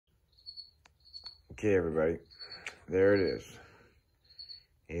Okay, everybody, there it is.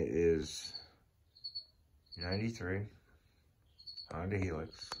 It is 93 Honda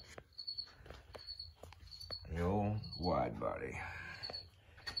Helix, the old wide body.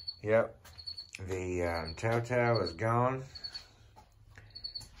 Yep, the Tao Tao is gone.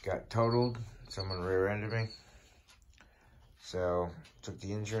 Got totaled. Someone rear-ended me. So, took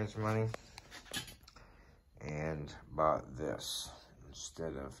the insurance money and bought this.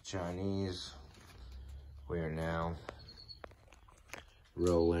 Instead of Chinese, we are now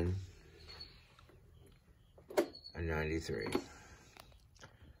rolling a 93.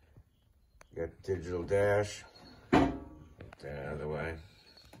 Got digital dash. Get that out of the way.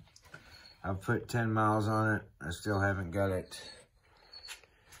 I've put 10 miles on it. I still haven't got it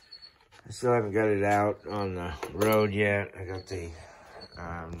out on the road yet. I got the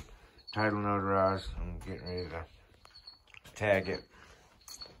title notarized. I'm getting ready to tag it.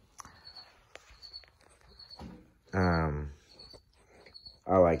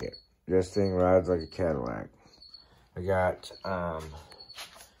 I like it. This thing rides like a Cadillac. I got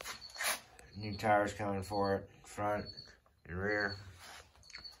new tires coming for it, front and rear.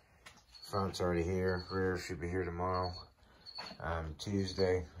 Front's already here. Rear should be here tomorrow.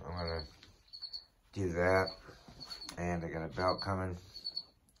 Tuesday, I'm gonna do that. And I got a belt coming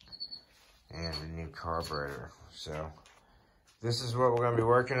and a new carburetor. So this is what we're gonna be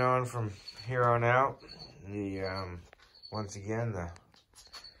working on from here on out. Once again, the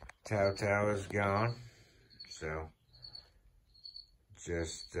Tao Tao is gone. So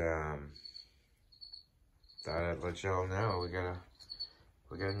just thought I'd let y'all know we got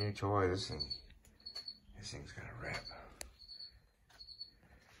a new toy. This thing's gonna rip.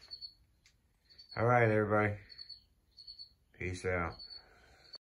 All right, everybody. Peace out.